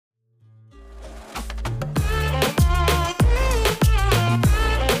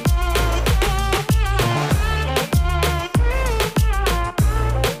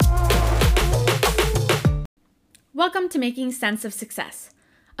to Making Sense of Success,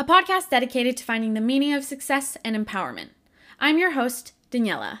 a podcast dedicated to finding the meaning of success and empowerment. I'm your host,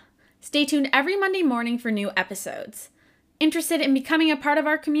 Daniela. Stay tuned every Monday morning for new episodes. Interested in becoming a part of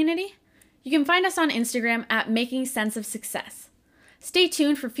our community? You can find us on Instagram at Making Sense of Success. Stay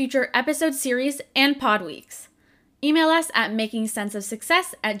tuned for future episode series and pod weeks. Email us at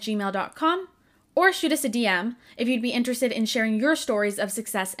makingsenseofsuccess@gmail.com or shoot us a DM if you'd be interested in sharing your stories of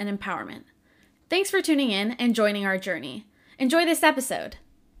success and empowerment. Thanks for tuning in and joining our journey. Enjoy this episode.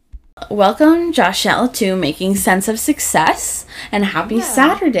 Welcome, Joshelle, to Making Sense of Success, and happy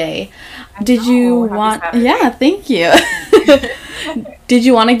Saturday. Did you want... Yeah, thank you. Did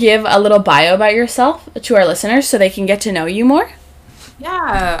you want to give a little bio about yourself to our listeners so they can get to know you more?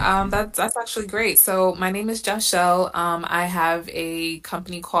 Yeah, that's actually great. So my name is Joshelle. I have a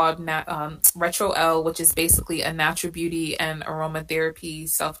company called Retro L, which is basically a natural beauty and aromatherapy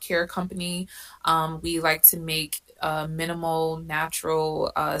self-care company. We like to make minimal,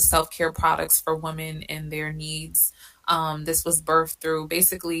 natural self-care products for women and their needs. This was birthed through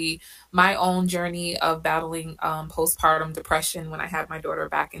basically my own journey of battling postpartum depression when I had my daughter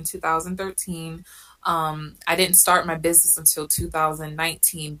back in 2013. I didn't start my business until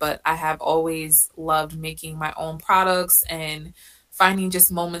 2019, but I have always loved making my own products and finding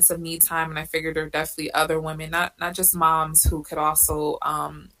just moments of me time. And I figured there are definitely other women, not just moms, who could also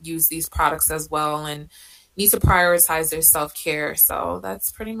use these products as well and need to prioritize their self-care. So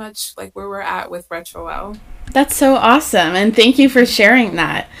that's pretty much like where we're at with Retro L. That's so awesome, and thank you for sharing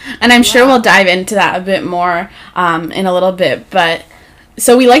that. And I'm sure we'll dive into that a bit more in a little bit, but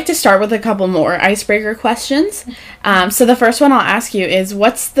so we like to start with a couple more icebreaker questions. So the first one I'll ask you is,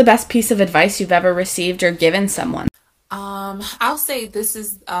 what's the best piece of advice you've ever received or given someone? I'll say this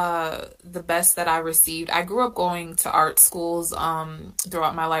is the best that I received. I grew up going to art schools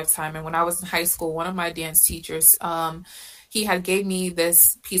throughout my lifetime, and when I was in high school, one of my dance teachers, he had gave me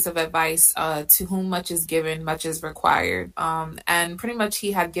this piece of advice, to whom much is given, much is required. And pretty much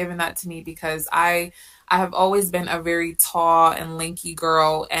he had given that to me because I have always been a very tall and lanky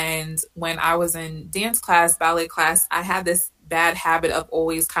girl. And when I was in dance class, ballet class, I had this bad habit of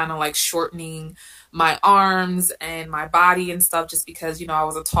always kind of like shortening my arms and my body and stuff just because, you know, I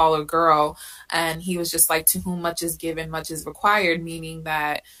was a taller girl. And he was just like, to whom much is given, much is required, meaning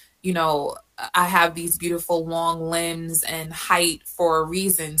that, you know, I have these beautiful long limbs and height for a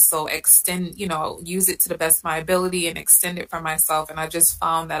reason. So extend, you know, use it to the best of my ability and extend it for myself. And I just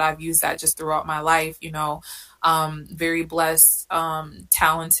found that I've used that just throughout my life, you know, very blessed,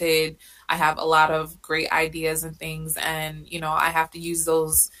 talented. I have a lot of great ideas and things. And, you know, I have to use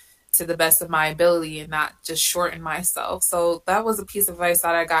those to the best of my ability and not just shorten myself. So that was a piece of advice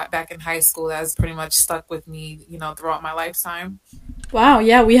that I got back in high school that has pretty much stuck with me, you know, throughout my lifetime. Wow,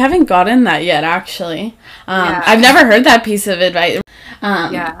 yeah, we haven't gotten that yet, actually. I've never heard that piece of advice.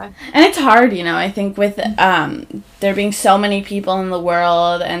 And it's hard, you know, I think with there being so many people in the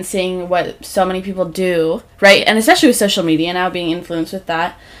world and seeing what so many people do, right? And especially with social media now, being influenced with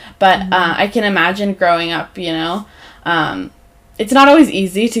that. But I can imagine growing up, you know, it's not always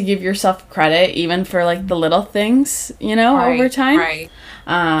easy to give yourself credit, even for, like, the little things, you know, over time. Right.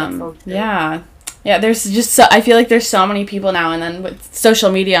 Yeah, there's just I feel like there's so many people now, and then with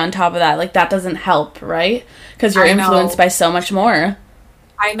social media on top of that, like, that doesn't help, right? Because you're influenced by so much more.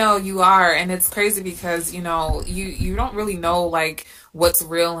 I know you are, and it's crazy because, you know, you don't really know, like, what's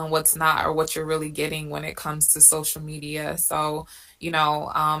real and what's not, or what you're really getting when it comes to social media. So, you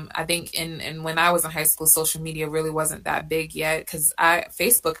know, I think in when I was in high school, social media really wasn't that big yet, because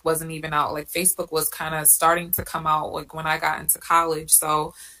Facebook wasn't even out. Like, Facebook was kind of starting to come out, like, when I got into college.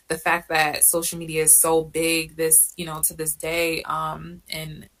 So the fact that social media is so big this, you know, to this day,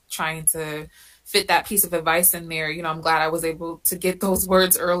 and trying to fit that piece of advice in there, you know, I'm glad I was able to get those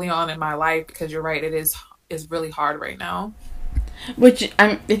words early on in my life, because you're right, it is really hard right now. Which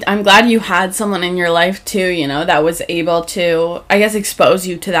I'm glad you had someone in your life too, you know, that was able to, I guess, expose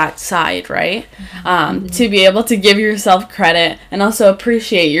you to that side, right? To be able to give yourself credit and also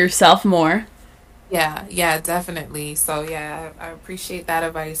appreciate yourself more. Yeah, definitely. So yeah, I appreciate that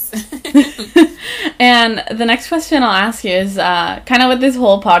advice. And the next question I'll ask you is kind of what this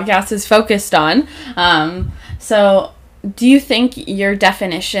whole podcast is focused on. So do you think your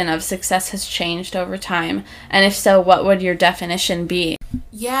definition of success has changed over time? And if so, what would your definition be?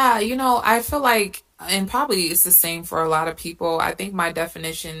 Yeah, you know, I feel like, and probably it's the same for a lot of people, I think my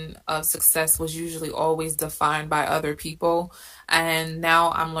definition of success was usually always defined by other people. And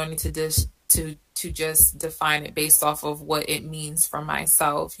now I'm learning to just define it based off of what it means for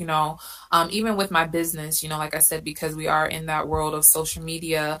myself, you know. Even with my business, you know, like I said, because we are in that world of social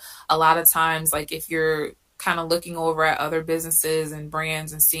media, a lot of times, like, if you're kind of looking over at other businesses and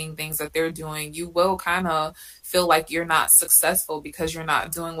brands and seeing things that they're doing, you will kind of feel like you're not successful because you're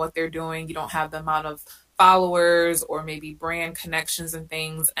not doing what they're doing. You don't have the amount of followers or maybe brand connections and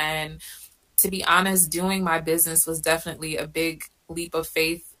things. And to be honest, doing my business was definitely a big leap of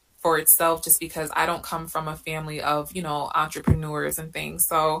faith for itself, just because I don't come from a family of, entrepreneurs and things.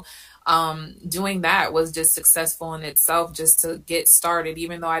 So doing that was just successful in itself, just to get started,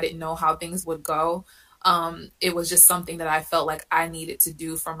 even though I didn't know how things would go. It was just something that I felt like I needed to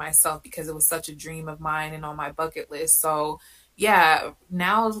do for myself because it was such a dream of mine and on my bucket list. So yeah,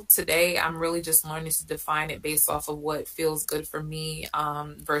 now today I'm really just learning to define it based off of what feels good for me,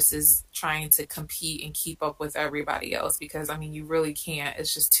 versus trying to compete and keep up with everybody else, because I mean, you really can't.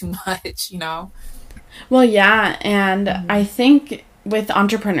 It's just too much. Well, yeah, and I think with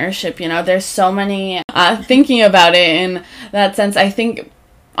entrepreneurship, there's so many, thinking about it in that sense, I think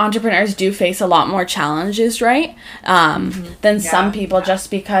entrepreneurs do face a lot more challenges, right? Than some people,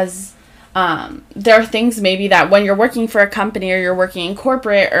 just because there are things maybe that when you're working for a company or you're working in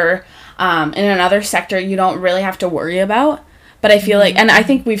corporate or in another sector, you don't really have to worry about. But I feel like, and I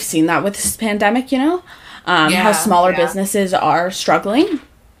think we've seen that with this pandemic, how smaller businesses are struggling.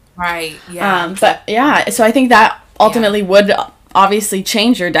 Right. Yeah. But yeah, so I think that ultimately would obviously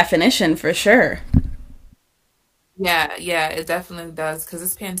change your definition for sure. Yeah, it definitely does, because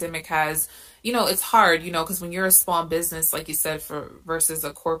this pandemic has, it's hard, because when you're a small business, like you said, for versus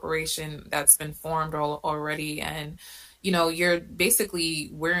a corporation that's been formed already, and you're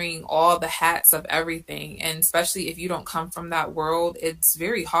basically wearing all the hats of everything, and especially if you don't come from that world, it's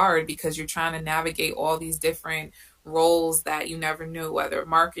very hard because you're trying to navigate all these different roles that you never knew, whether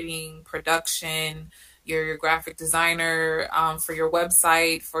marketing, production, you're your graphic designer, for your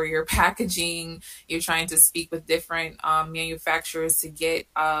website, for your packaging. You're trying to speak with different manufacturers to get,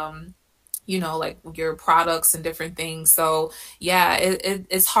 like your products and different things. So yeah,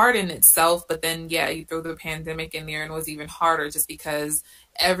 it's hard in itself. But then, yeah, you throw the pandemic in there and it was even harder, just because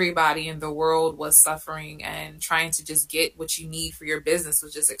everybody in the world was suffering and trying to just get what you need for your business,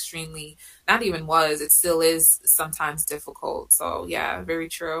 which is extremely, not even was, it still is sometimes difficult. So yeah, very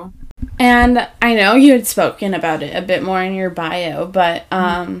true. And I know you had spoken about it a bit more in your bio, but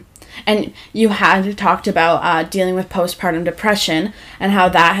and you had talked about dealing with postpartum depression and how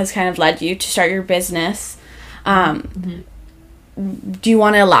that has kind of led you to start your business. Do you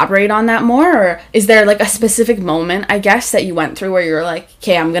want to elaborate on that more, or is there like a specific moment, I guess, that you went through where you were like,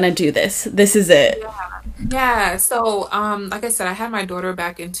 okay, I'm gonna do this, this is it? Yeah. So, like I said, I had my daughter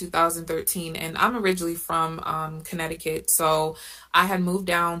back in 2013, and I'm originally from Connecticut. So I had moved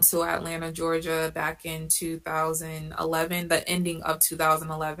down to Atlanta, Georgia back in 2011, the ending of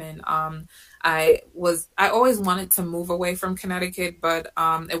 2011. I always wanted to move away from Connecticut, but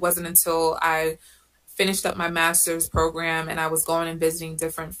it wasn't until I finished up my master's program and I was going and visiting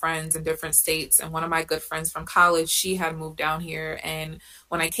different friends in different states. And one of my good friends from college, she had moved down here. And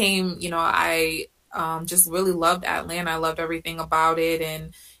when I came, I just really loved Atlanta. I loved everything about it.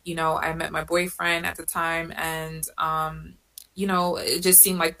 And, I met my boyfriend at the time, and, it just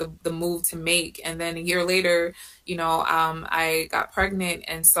seemed like the move to make. And then a year later, I got pregnant.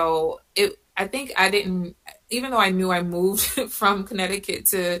 And so I think I didn't, even though I knew I moved from Connecticut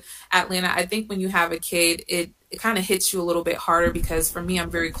to Atlanta, I think when you have a kid, it kind of hits you a little bit harder, because for me,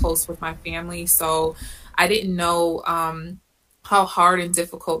 I'm very close with my family. So I didn't know how hard and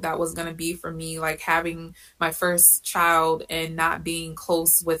difficult that was going to be for me, like having my first child and not being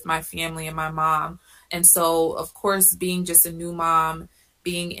close with my family and my mom. And so, of course, being just a new mom,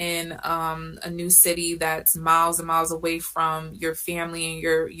 being in a new city that's miles and miles away from your family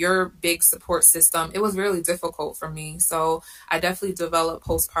and your big support system, it was really difficult for me. So I definitely developed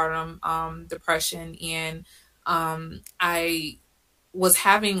postpartum depression, and I was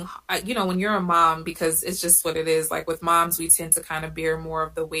having, when you're a mom, because it's just what it is, like with moms, we tend to kind of bear more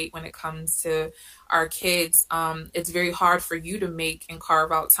of the weight when it comes to our kids. It's very hard for you to make and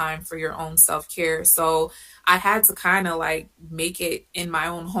carve out time for your own self-care. So I had to kind of like make it in my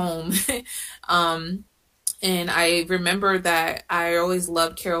own home. And I remember that I always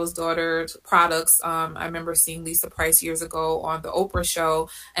loved Carol's Daughter products. I remember seeing Lisa Price years ago on the Oprah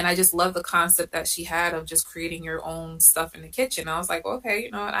show, and I just love the concept that she had of just creating your own stuff in the kitchen. I was like, okay, you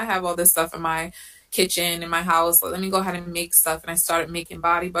know what? I have all this stuff in my kitchen in my house. Let me go ahead and make stuff. And I started making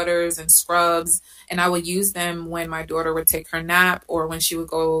body butters and scrubs, and I would use them when my daughter would take her nap or when she would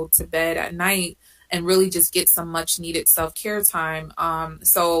go to bed at night, and really just get some much needed self-care time.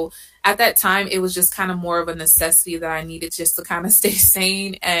 So at that time, it was just kind of more of a necessity that I needed just to kind of stay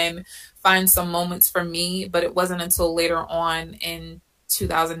sane and find some moments for me. But it wasn't until later on in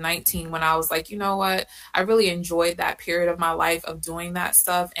 2019 when I was like, you know what, I really enjoyed that period of my life of doing that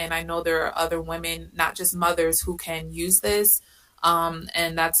stuff. And I know there are other women, not just mothers, who can use this.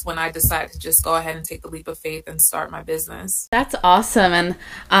 And that's when I decided to just go ahead and take the leap of faith and start my business. That's awesome. And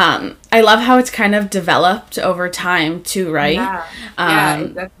I love how it's kind of developed over time too, right? Yeah,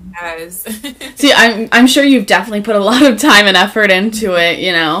 it definitely has. See, I'm sure you've definitely put a lot of time and effort into it,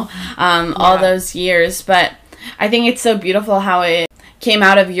 you know, all those years. But I think it's so beautiful how it came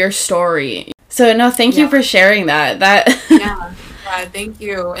out of your story. So, no, thank you for sharing that. Yeah, thank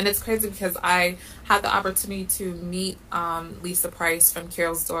you. And it's crazy because I had the opportunity to meet Lisa Price from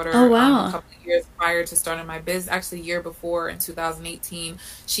Carol's Daughter a couple of years prior to starting my business. Actually, a year before, in 2018,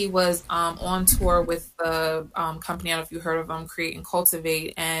 she was on tour with the company. I don't know if you heard of them, Create and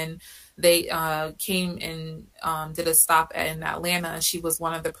Cultivate, and they came and did a stop in Atlanta, and she was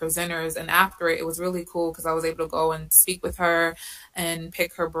one of the presenters. And after it was really cool because I was able to go and speak with her and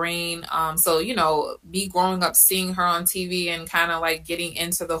pick her brain. So, you know, me growing up, seeing her on TV and kind of like getting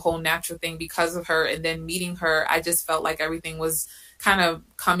into the whole natural thing because of her, and then meeting her, I just felt like everything was kind of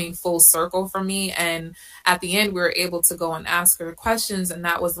coming full circle for me. And at the end, we were able to go and ask her questions. And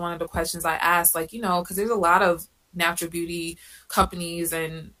that was one of the questions I asked, like, you know, because there's a lot of natural beauty companies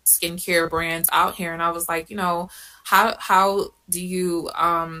and skincare brands out here. And I was like, you know, how do you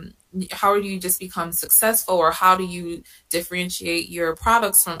just become successful, or how do you differentiate your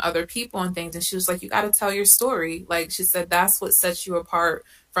products from other people and things? And she was like, you got to tell your story. Like she said, that's what sets you apart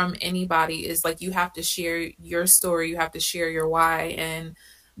from anybody, is like, you have to share your story. You have to share your why. And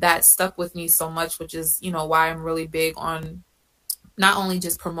that stuck with me so much, which is, you know, why I'm really big on not only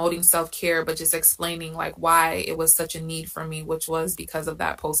just promoting self-care, but just explaining like why it was such a need for me, which was because of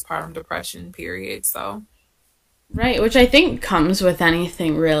that postpartum depression period. So. Right, which I think comes with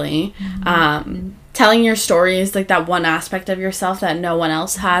anything, really. Telling your story is like that one aspect of yourself that no one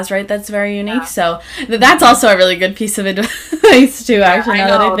else has, right? That's very unique. Yeah. So that's also a really good piece of advice too, actually,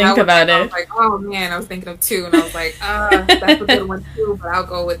 now that I think about it. I was like, oh man, I was thinking of two, and I was like, that's a good one too, but I'll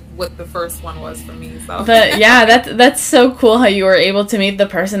go with what the first one was for me. So. But yeah, that's so cool how you were able to meet the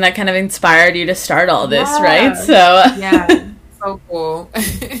person that kind of inspired you to start all this, right? So yeah, so cool.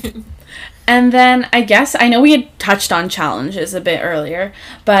 And then I guess, I know we had touched on challenges a bit earlier,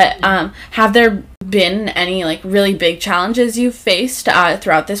 but have there been any like really big challenges you've faced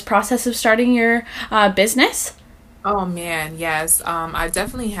throughout this process of starting your business? Oh man, yes. I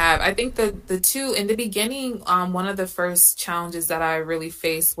definitely have. I think the two in the beginning, one of the first challenges that I really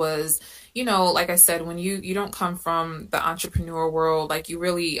faced was, you know, like I said, when you don't come from the entrepreneur world, like you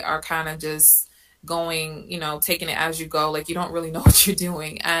really are kind of just going, you know, taking it as you go, like you don't really know what you're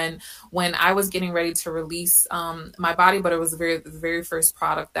doing. And when I was getting ready to release my body butter, was the very first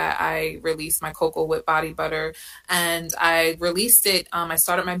product that I released, my cocoa whip body butter, and I released it. I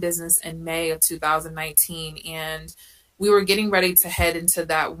started my business in May of 2019, and we were getting ready to head into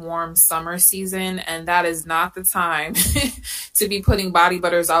that warm summer season, and that is not the time to be putting body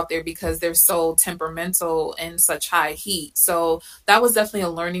butters out there because they're so temperamental in such high heat. So that was definitely a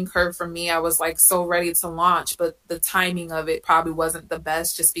learning curve for me. I was like so ready to launch, but the timing of it probably wasn't the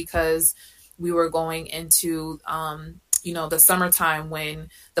best, just because we were going into you know, the summertime when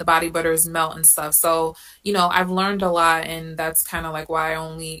the body butters melt and stuff. So, you know, I've learned a lot, and that's kind of like why I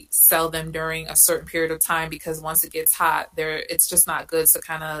only sell them during a certain period of time, because once it gets hot, it's just not good to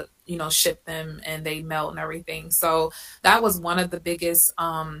kind of, you know, ship them and they melt and everything. So that was one of the biggest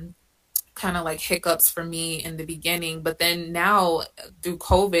kind of like hiccups for me in the beginning. But then now through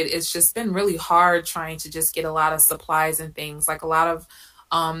COVID, it's just been really hard trying to just get a lot of supplies and things. Like a lot of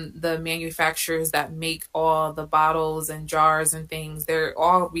the manufacturers that make all the bottles and jars and things, they're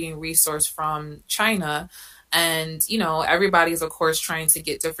all being resourced from China. And, you know, everybody's, of course, trying to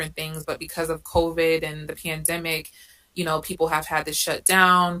get different things. But because of COVID and the pandemic, you know, people have had to shut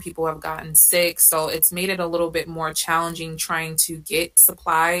down, people have gotten sick. So it's made it a little bit more challenging trying to get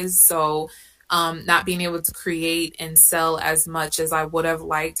supplies. So not being able to create and sell as much as I would have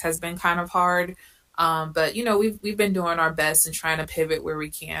liked has been kind of hard. But, you know, we've been doing our best and trying to pivot where we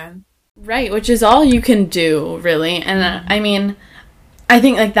can. Right, which is all you can do, really. And I mean, I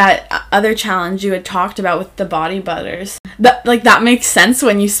think like that other challenge you had talked about with the body butters, that makes sense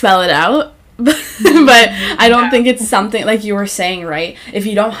when you spell it out. But I don't think it's something like you were saying, right? If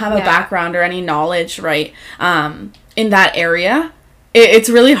you don't have a background or any knowledge, right, in that area, it's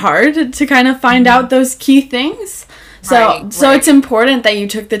really hard to kind of find out those key things. So it's important that you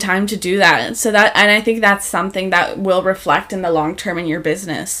took the time to do that. And I think that's something that will reflect in the long term in your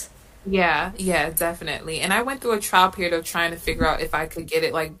business. Yeah, definitely. And I went through a trial period of trying to figure out if I could get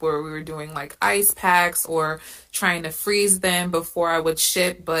it like where we were doing like ice packs or trying to freeze them before I would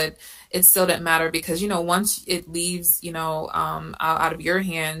ship, but it still didn't matter because, once it leaves, out of your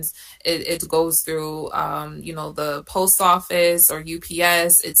hands, it goes through, the post office or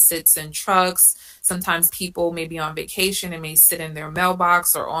UPS. It sits in trucks. Sometimes people may be on vacation and may sit in their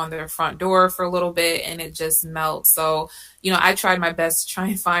mailbox or on their front door for a little bit and it just melts. So, I tried my best to try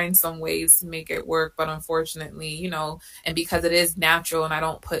and find some ways to make it work. But unfortunately, and because it is natural and I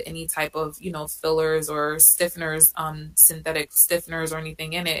don't put any type of, fillers or stiffeners, synthetic stiffeners or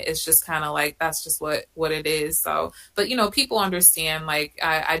anything in it, it's just kind of like, that's just what it is. So, but, people understand, like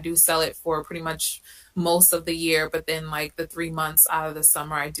I do sell it for pretty much most of the year, but then like the 3 months out of the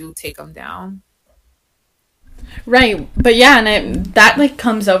summer, I do take them down. Right. But yeah, and that like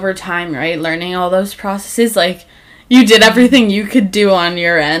comes over time, right? Learning all those processes, like you did everything you could do on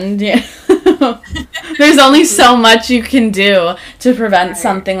your end. Yeah. There's only so much you can do to prevent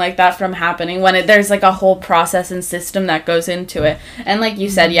something like that from happening when there's like a whole process and system that goes into it. And like you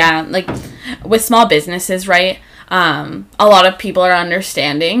said, yeah, like with small businesses, right? A lot of people are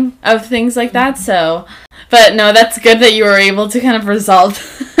understanding of things like that. So, but no, that's good that you were able to kind of resolve.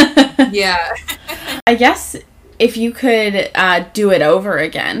 Yeah. I guess if you could do it over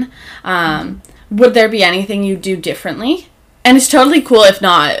again, would there be anything you do differently? And it's totally cool if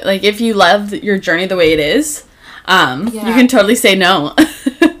not. Like, if you love your journey the way it is, you can totally say no.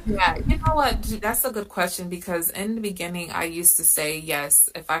 Yeah, you know what? That's a good question because in the beginning, I used to say, yes,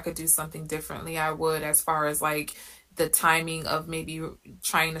 if I could do something differently, I would, as far as like the timing of maybe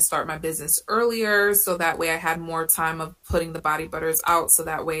trying to start my business earlier. So that way I had more time of putting the body butters out. So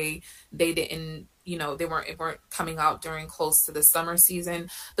that way they didn't, they weren't coming out during close to the summer season.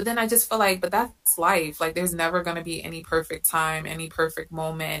 But then I just feel like, but that's life. Like there's never going to be any perfect time, any perfect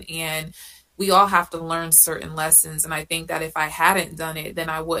moment. And we all have to learn certain lessons. And I think that if I hadn't done it, then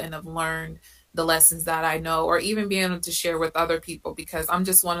I wouldn't have learned the lessons that I know, or even being able to share with other people, because I'm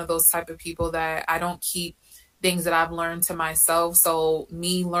just one of those type of people that I don't keep things that I've learned to myself. So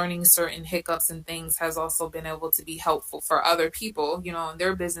me learning certain hiccups and things has also been able to be helpful for other people, in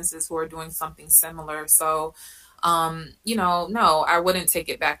their businesses who are doing something similar. So, no, I wouldn't take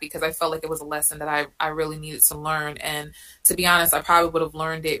it back because I felt like it was a lesson that I really needed to learn. And to be honest, I probably would have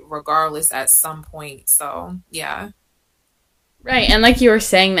learned it regardless at some point. So, yeah. Right. And like you were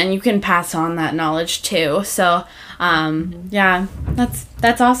saying, then you can pass on that knowledge too. So, yeah,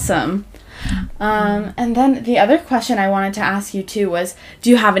 that's awesome. And then the other question I wanted to ask you too was, do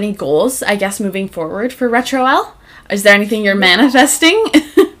you have any goals, I guess, moving forward for RetroElle? Is there anything you're manifesting?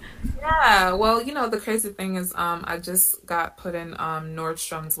 Yeah, well, the crazy thing is, I just got put in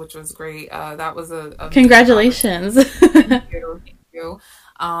Nordstrom's, which was great. That was a Congratulations. Thank you. Thank you.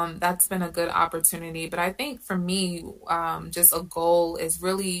 That's been a good opportunity. But I think for me, just a goal is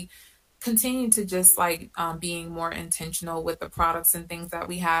really continue to just like being more intentional with the products and things that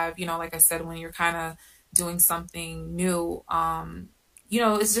we have. Like I said, when you're kind of doing something new,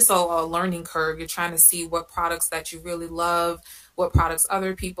 it's just a learning curve. You're trying to see what products that you really love, what products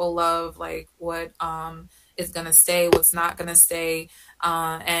other people love, like what is going to stay, what's not going to stay.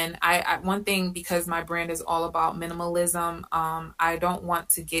 And I one thing, because my brand is all about minimalism, I don't want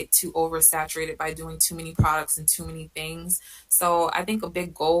to get too oversaturated by doing too many products and too many things. So I think a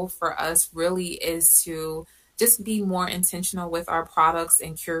big goal for us really is to just be more intentional with our products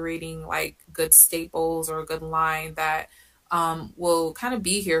and curating like good staples or a good line that will kind of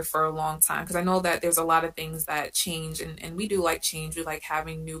be here for a long time. Because I know that there's a lot of things that change, and we do like change. We like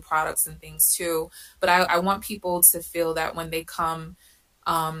having new products and things too. But I want people to feel that when they come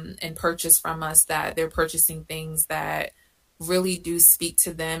and purchase from us, that they're purchasing things that really do speak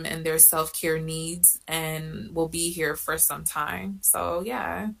to them and their self-care needs and will be here for some time. So,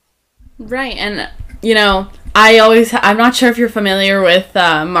 yeah. Right. And, I'm not sure if you're familiar with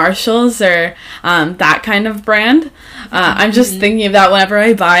Marshalls or that kind of brand. I'm just thinking of that whenever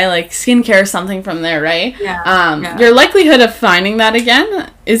I buy like skincare or something from there, right? Yeah. Your likelihood of finding that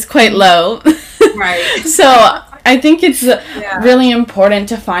again is quite low. Right. So I think it's really important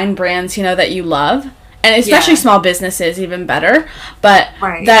to find brands, that you love. And especially small businesses, even better, but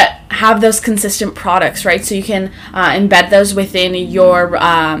that have those consistent products, right? So you can embed those within your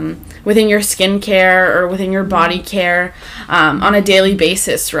skincare or within your body care on a daily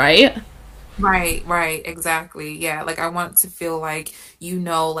basis, right? Right, exactly. Yeah, like I want to feel like,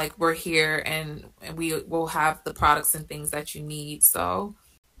 like we're here and we will have the products and things that you need, so...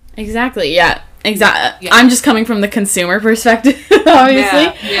 Exactly. Yeah. Exactly. Yeah. I'm just coming from the consumer perspective,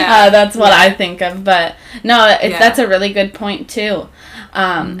 obviously. That's what I think of. But no, that's a really good point too.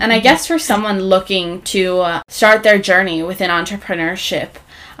 And I guess for someone looking to start their journey within entrepreneurship,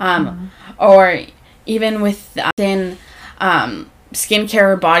 or even within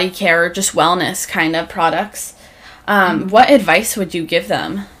skincare or body care or just wellness kind of products. What advice would you give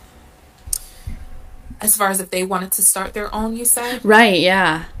them? As far as if they wanted to start their own, you said? Right,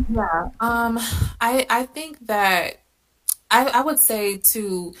 yeah. Yeah. I think that I would say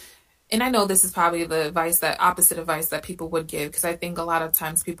to, and I know this is probably the advice, that opposite advice that people would give, because I think a lot of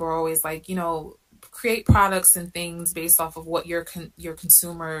times people are always like, create products and things based off of what your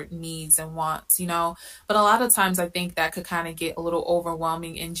consumer needs and wants, But a lot of times I think that could kind of get a little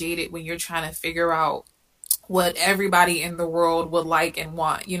overwhelming and jaded when you're trying to figure out what everybody in the world would like and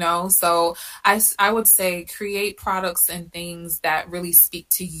want. So I would say create products and things that really speak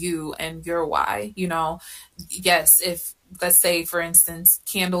to you and your why. Yes, if, let's say, for instance,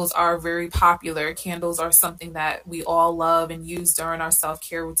 candles are very popular. Candles are something that we all love and use during our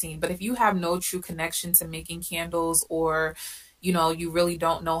self-care routine. But if you have no true connection to making candles, or you really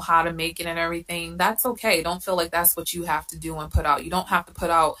don't know how to make it and everything, that's okay. Don't feel like that's what you have to do and put out. You don't have to put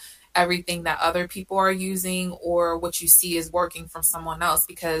out everything that other people are using or what you see is working from someone else,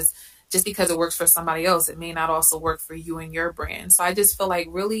 because just because it works for somebody else, it may not also work for you and your brand. So I just feel like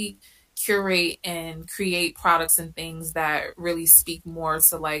really curate and create products and things that really speak more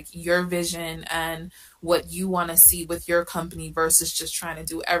to like your vision and what you want to see with your company, versus just trying to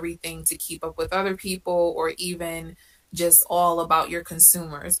do everything to keep up with other people, or even just all about your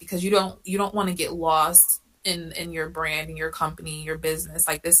consumers, because you don't want to get lost in your brand, in your company, your business.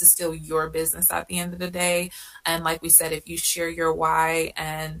 Like, this is still your business at the end of the day. And like we said, if you share your why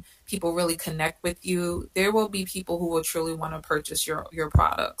and people really connect with you, there will be people who will truly want to purchase your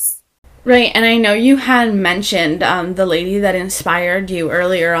products. Right, and I know you had mentioned the lady that inspired you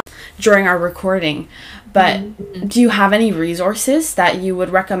earlier on during our recording, but do you have any resources that you would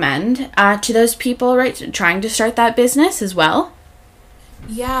recommend to those people, right, trying to start that business as well?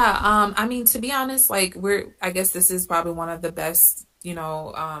 Yeah, I mean, to be honest, like, I guess this is probably one of the best,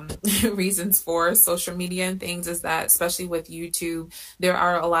 reasons for social media and things, is that, especially with YouTube, there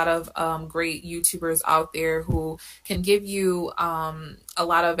are a lot of great YouTubers out there who can give you a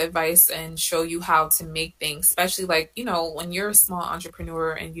lot of advice and show you how to make things, especially like, when you're a small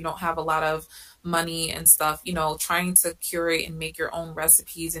entrepreneur and you don't have a lot of money and stuff, trying to curate and make your own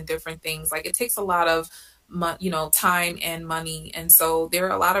recipes and different things. Like, it takes a lot of time and money. And so there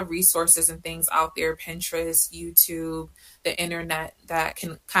are a lot of resources and things out there, Pinterest, YouTube, the internet, that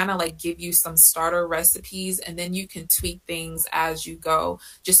can kind of like give you some starter recipes, and then you can tweak things as you go,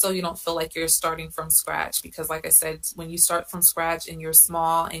 just so you don't feel like you're starting from scratch. Because like I said, when you start from scratch and you're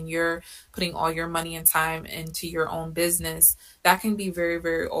small and you're putting all your money and time into your own business, that can be very,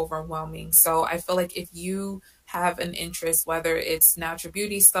 very overwhelming. So I feel like if you have an interest, whether it's natural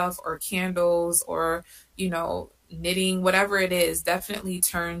beauty stuff or candles or knitting, whatever it is, definitely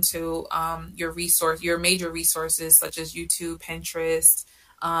turn to your major resources such as YouTube, Pinterest.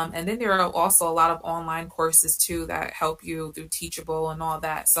 And then there are also a lot of online courses too that help you through Teachable and all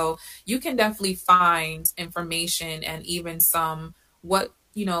that. So you can definitely find information and even some what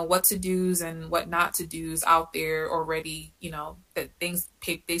to do's and what not to do's out there already, that things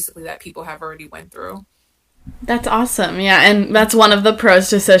basically that people have already went through. That's awesome. Yeah, and that's one of the pros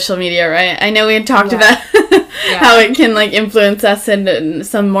to social media, right? I know we had talked about how it can like influence us in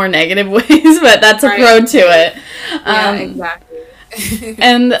some more negative ways, but that's a pro to it. Yeah, exactly.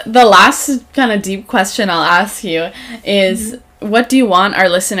 And the last kind of deep question I'll ask you is, what do you want our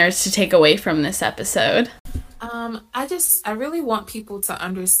listeners to take away from this episode? I really want people to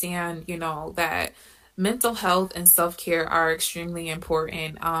understand, that mental health and self-care are extremely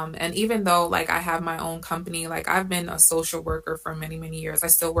important. And even though like I have my own company, like I've been a social worker for many, many years, I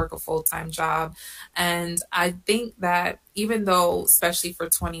still work a full-time job. And I think that even though, especially for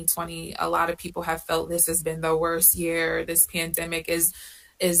 2020, a lot of people have felt this has been the worst year, this pandemic is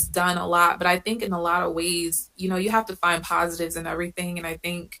done a lot. But I think in a lot of ways, you have to find positives in everything. And I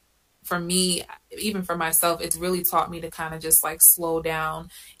think for me, even for myself, it's really taught me to kind of just like slow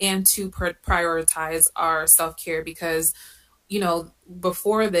down and to prioritize our self-care, because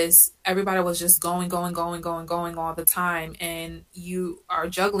before this, everybody was just going all the time, and you are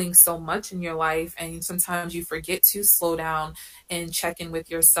juggling so much in your life, and sometimes you forget to slow down and check in with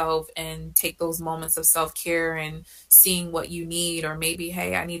yourself and take those moments of self-care and seeing what you need, or maybe,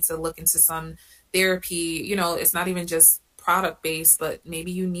 hey, I need to look into some therapy. It's not even just product based, but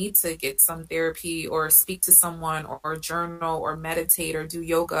maybe you need to get some therapy or speak to someone or journal or meditate or do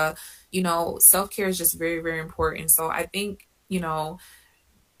yoga. Self-care is just very, very important. So I think,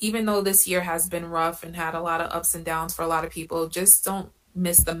 even though this year has been rough and had a lot of ups and downs for a lot of people, just don't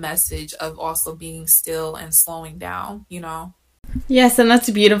miss the message of also being still and slowing down. Yes, and that's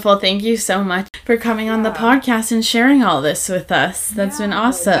beautiful. Thank you so much for coming on the podcast and sharing all this with us. That's been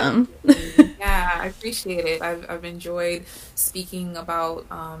awesome. Yeah, I appreciate it. I've enjoyed speaking about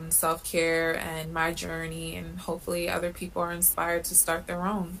self-care and my journey, and hopefully other people are inspired to start their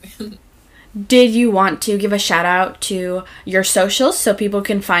own. Did you want to give a shout out to your socials so people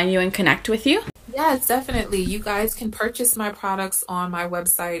can find you and connect with you? Yes, definitely. You guys can purchase my products on my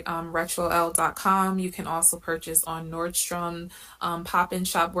website, retroelle.com. You can also purchase on Nordstrom, Pop and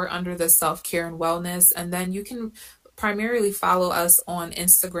Shop. We're under the self-care and wellness. And then you can primarily follow us on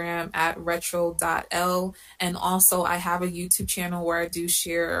Instagram at retro.l. And also I have a YouTube channel where I do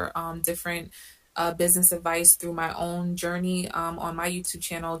share different business advice through my own journey on my YouTube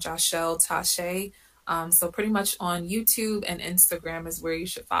channel, Joshelle Tashe. So pretty much on YouTube and Instagram is where you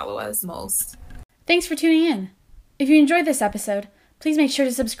should follow us most. Thanks for tuning in. If you enjoyed this episode, please make sure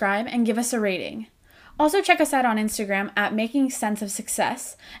to subscribe and give us a rating. Also check us out on Instagram at Making Sense of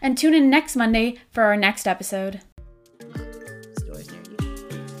Success, and tune in next Monday for our next episode.